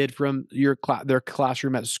or a kid from their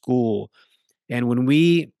classroom at school. And when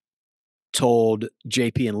we told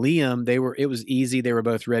JP and Liam, it was easy. They were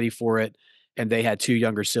both ready for it. And they had two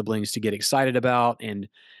younger siblings to get excited about and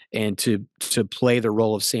to play the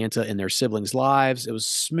role of Santa in their siblings' lives. It was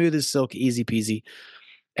smooth as silk, easy peasy.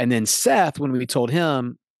 And then Seth, when we told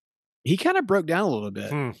him, he kind of broke down a little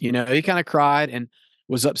bit. He kind of cried and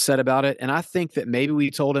was upset about it. And I think that maybe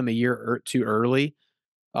we told him a year or two early.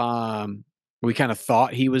 We kind of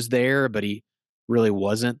thought he was there, but he really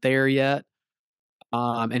wasn't there yet.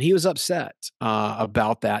 And he was upset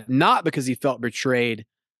about that, not because he felt betrayed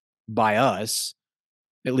by us.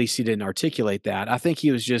 At least he didn't articulate that. I think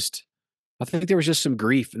there was just some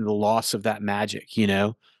grief in the loss of that magic, you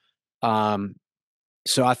know? Um,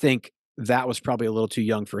 so I think that was probably a little too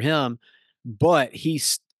young for him. But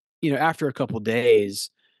after a couple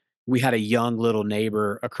days, we had a young little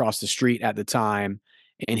neighbor across the street at the time,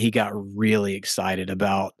 and he got really excited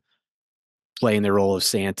about playing the role of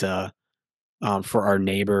Santa for our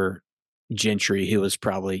neighbor Gentry, who was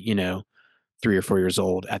probably 3 or 4 years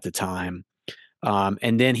old at the time.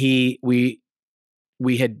 And then we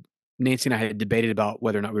had Nancy and I had debated about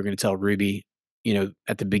whether or not we were going to tell Ruby,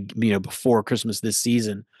 at the big, before Christmas this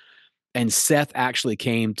season. And Seth actually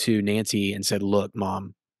came to Nancy and said, "Look,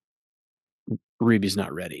 Mom, Ruby's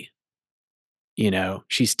not ready.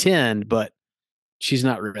 She's 10, but she's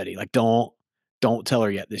not ready. Like, don't tell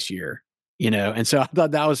her yet this year." And so I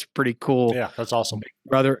thought that was pretty cool. Yeah, that's awesome.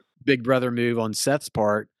 Big brother move on Seth's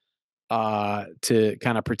part to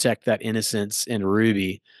kind of protect that innocence in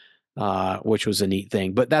Ruby, which was a neat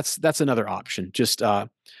thing. But that's another option. Just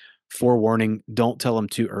forewarning, don't tell them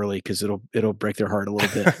too early because it'll break their heart a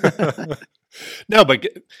little bit. No, but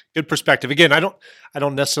good perspective. Again, I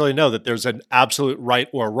don't necessarily know that there's an absolute right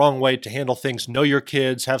or wrong way to handle things. Know your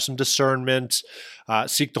kids, have some discernment,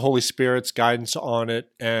 seek the Holy Spirit's guidance on it,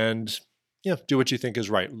 and do what you think is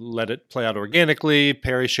right. Let it play out organically.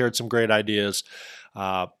 Perry shared some great ideas.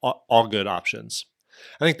 All good options.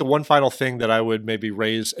 I think the one final thing that I would maybe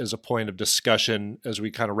raise as a point of discussion as we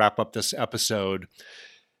kind of wrap up this episode,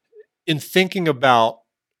 in thinking about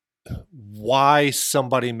why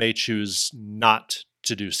somebody may choose not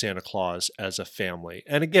to do Santa Claus as a family.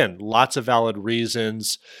 And again, lots of valid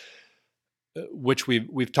reasons, which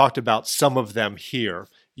we've talked about some of them here.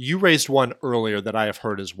 You raised one earlier that I have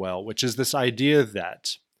heard as well, which is this idea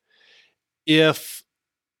that if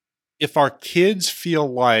our kids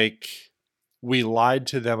feel like we lied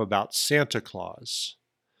to them about Santa Claus,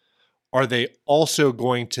 are they also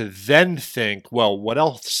going to then think, well, what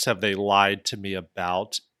else have they lied to me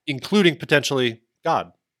about, including potentially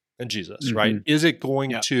God and Jesus, right? Is it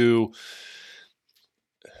going to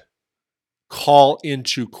call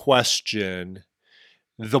into question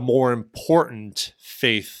the more important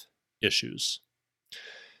faith issues?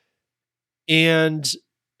 And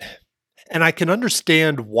I can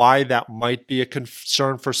understand why that might be a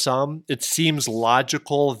concern for some. It seems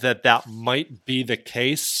logical that might be the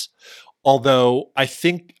case, although I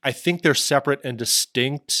think they're separate and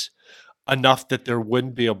distinct enough that there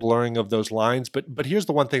wouldn't be a blurring of those lines. But here's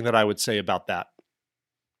the one thing that I would say about that.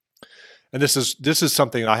 And this is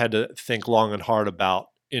something I had to think long and hard about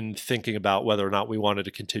in thinking about whether or not we wanted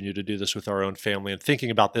to continue to do this with our own family and thinking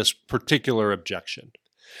about this particular objection.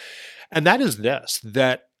 And that is this,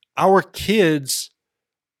 that our kids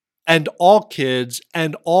and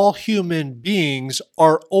all human beings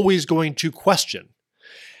are always going to question.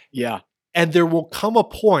 Yeah. And there will come a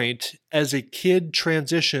point as a kid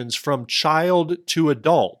transitions from child to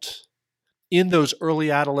adult in those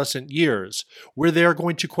early adolescent years where they're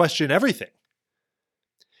going to question everything,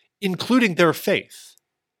 including their faith.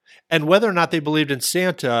 And whether or not they believed in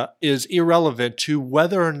Santa is irrelevant to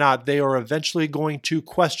whether or not they are eventually going to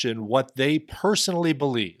question what they personally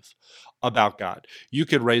believe about God. You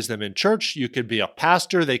could raise them in church. You could be a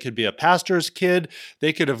pastor. They could be a pastor's kid.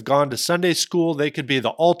 They could have gone to Sunday school. They could be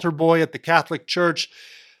the altar boy at the Catholic Church.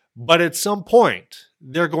 But at some point,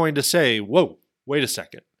 they're going to say, whoa, wait a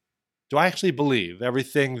second. Do I actually believe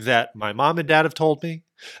everything that my mom and dad have told me,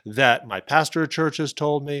 that my pastor at church has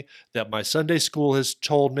told me, that my Sunday school has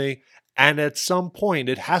told me? And at some point,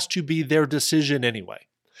 it has to be their decision anyway.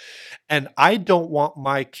 And I don't want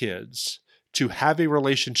my kids to have a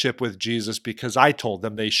relationship with Jesus because I told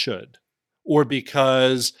them they should, or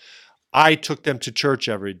because I took them to church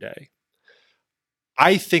every day.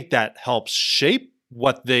 I think that helps shape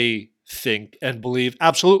what they think and believe.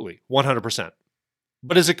 Absolutely, 100%.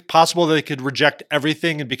 But is it possible that they could reject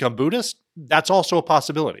everything and become Buddhist? That's also a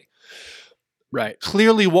possibility. Right.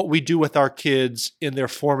 Clearly, what we do with our kids in their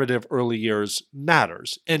formative early years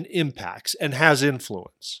matters and impacts and has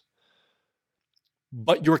influence.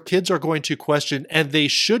 But your kids are going to question, and they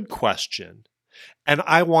should question. And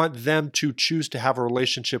I want them to choose to have a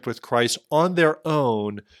relationship with Christ on their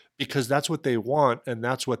own because that's what they want and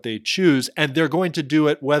that's what they choose. And they're going to do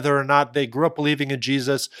it whether or not they grew up believing in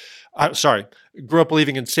grew up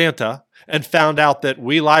believing in Santa and found out that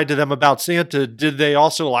we lied to them about Santa. Did they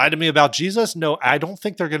also lie to me about Jesus? No, I don't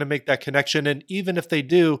think they're going to make that connection. And even if they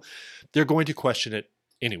do, they're going to question it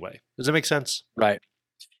anyway. Does that make sense? Right.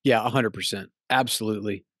 Yeah, 100%.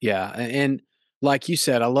 Absolutely. Yeah. And like you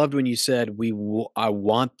said, I loved when you said I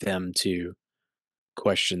want them to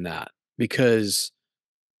question that, because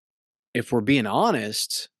if we're being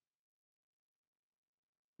honest,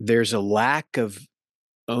 there's a lack of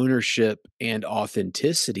ownership and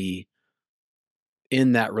authenticity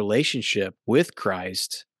in that relationship with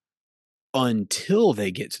Christ until they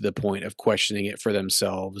get to the point of questioning it for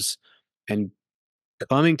themselves and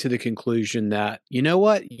coming to the conclusion that, you know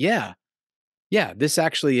what? Yeah, yeah, this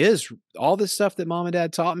actually is all this stuff that mom and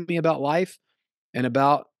dad taught me about life and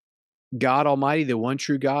about God Almighty, the one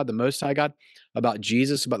true God, the Most High God, about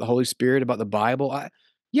Jesus, about the Holy Spirit, about the Bible.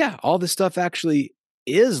 Yeah, all this stuff actually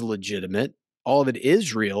is legitimate. All of it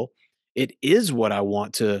is real. It is what I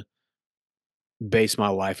want to base my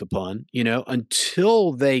life upon,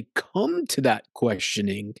 until they come to that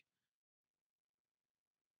questioning.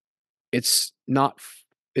 It's not,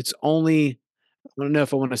 it's only, I don't know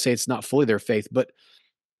if I want to say it's not fully their faith, but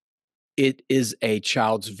it is a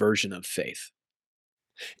child's version of faith.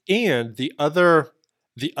 And the other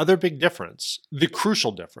big difference, the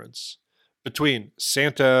crucial difference between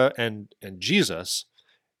Santa and Jesus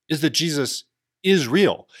is that Jesus is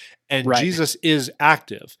real and Right. Jesus is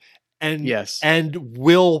active and Yes. and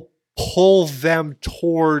will pull them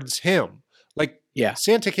towards him. Like Yeah.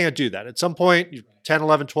 Santa can't do that. At some point, you're 10,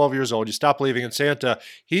 11, 12 years old, you stop believing in Santa,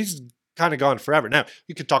 he's kind of gone forever. Now,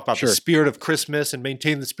 you could talk about the Sure. spirit of Christmas and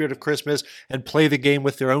maintain the spirit of Christmas and play the game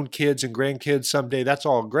with their own kids and grandkids someday. That's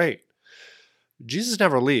all great. Jesus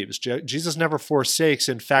never leaves. Jesus never forsakes.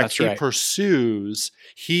 In fact, That's he right. pursues.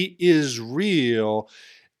 He is real.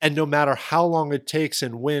 And no matter how long it takes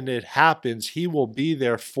and when it happens, he will be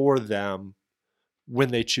there for them when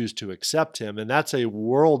they choose to accept him. And that's a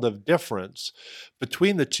world of difference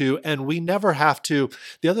between the two. And we never have to.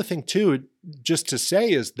 The other thing, too, just to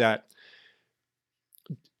say is that,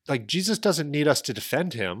 like, Jesus doesn't need us to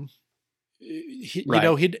defend him.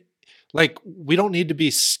 Right. We don't need to be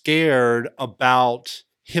scared about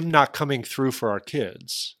him not coming through for our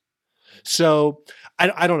kids. So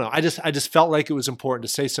I don't know. I just felt like it was important to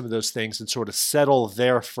say some of those things and sort of settle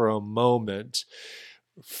there for a moment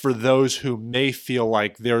for those who may feel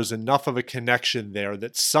like there's enough of a connection there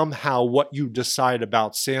that somehow what you decide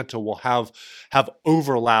about Santa will have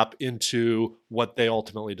overlap into what they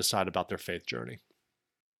ultimately decide about their faith journey.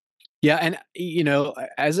 Yeah, and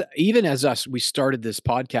as us we started this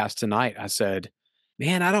podcast tonight, I said,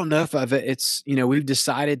 "Man, I don't know if we've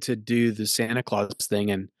decided to do the Santa Claus thing,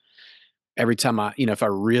 and every time if I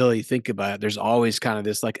really think about it, there's always kind of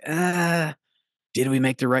this like, did we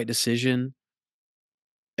make the right decision?"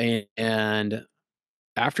 And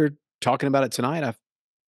after talking about it tonight, I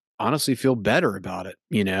honestly feel better about it.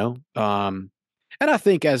 And I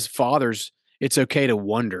think as fathers, it's okay to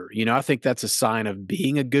wonder. I think that's a sign of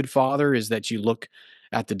being a good father, is that you look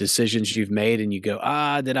at the decisions you've made and you go,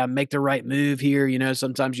 did I make the right move here?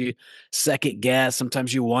 Sometimes you second guess,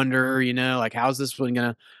 sometimes you wonder, like, how's this one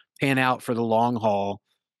going to pan out for the long haul?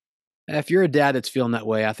 If you're a dad that's feeling that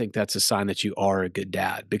way, I think that's a sign that you are a good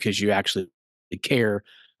dad, because you actually care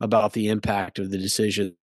about the impact of the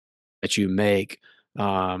decision that you make,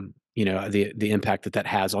 the impact that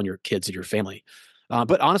has on your kids and your family.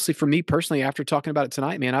 But honestly, for me personally, after talking about it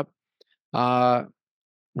tonight, man, I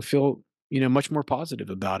feel, much more positive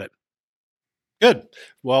about it. Good.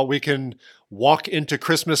 Well, we can walk into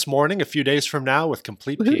Christmas morning a few days from now with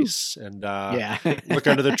complete Woohoo. peace and Yeah. look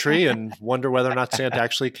under the tree and wonder whether or not Santa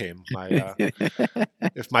actually came.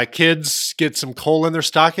 If my kids get some coal in their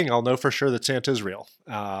stocking, I'll know for sure that Santa is real.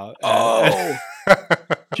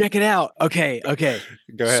 Check it out. Okay.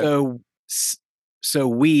 Go ahead. So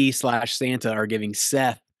we/Santa are giving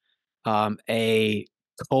Seth a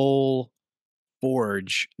coal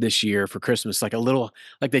forge this year for Christmas, like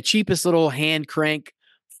the cheapest little hand crank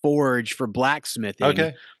forge for blacksmithing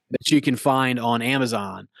Okay. that you can find on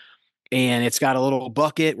Amazon. And it's got a little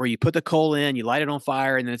bucket where you put the coal in, you light it on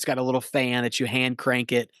fire, and then it's got a little fan that you hand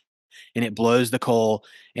crank it, and it blows the coal,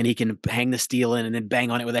 and he can hang the steel in and then bang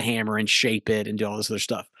on it with a hammer and shape it and do all this other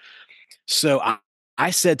stuff. So I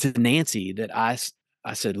said to Nancy that I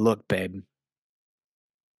said, "Look, babe,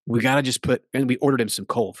 we got to just and we ordered him some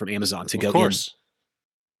coal from Amazon to go in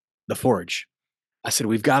the forge. I said,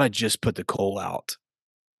 we've got to just put the coal out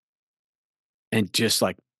and just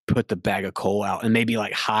like put the bag of coal out and maybe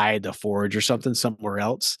like hide the forge or something somewhere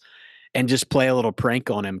else and just play a little prank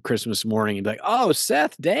on him Christmas morning and be like, oh,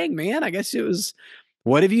 Seth, dang, man, I guess it was,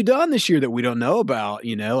 what have you done this year that we don't know about?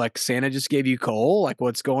 Like Santa just gave you coal. Like,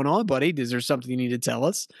 what's going on, buddy? Is there something you need to tell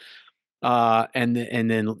us?" and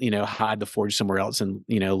then hide the forge somewhere else, and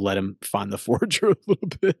let him find the forger a little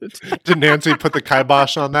bit. Did Nancy put the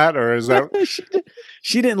kibosh on that, or is that?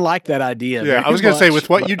 She didn't like that idea. Yeah, I was going to say, with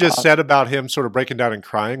what you just said about him sort of breaking down and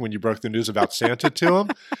crying when you broke the news about Santa to him,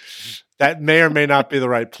 that may or may not be the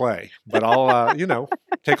right play. But I'll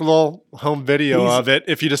take a little home video of it.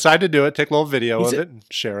 If you decide to do it, take a little video of it and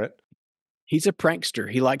share it. He's a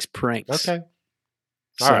prankster. He likes pranks. Okay.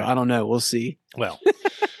 All right. I don't know. We'll see. Well,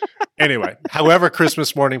 anyway, however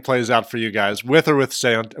Christmas morning plays out for you guys, with or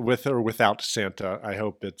without Santa, I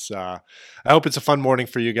hope it's a fun morning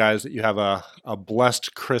for you guys, that you have a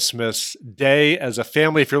blessed Christmas day as a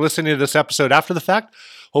family. If you're listening to this episode after the fact,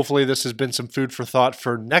 hopefully this has been some food for thought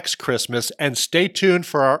for next Christmas, and stay tuned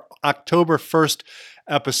for our October 1st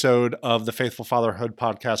episode of the Faithful Fatherhood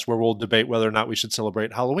podcast, where we'll debate whether or not we should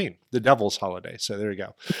celebrate Halloween, the devil's holiday. So there you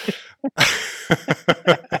go.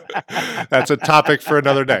 That's a topic for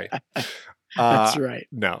another day. That's right.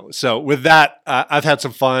 No. So with that, I've had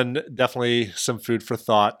some fun, definitely some food for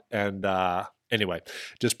thought. And anyway,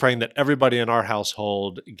 just praying that everybody in our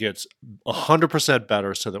household gets 100%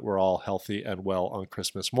 better so that we're all healthy and well on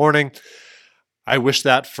Christmas morning. I wish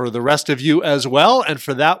that for the rest of you as well. And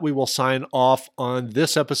for that, we will sign off on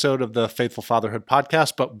this episode of the Faithful Fatherhood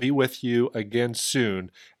podcast, but be with you again soon.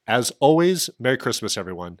 As always, Merry Christmas,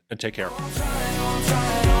 everyone, and take care.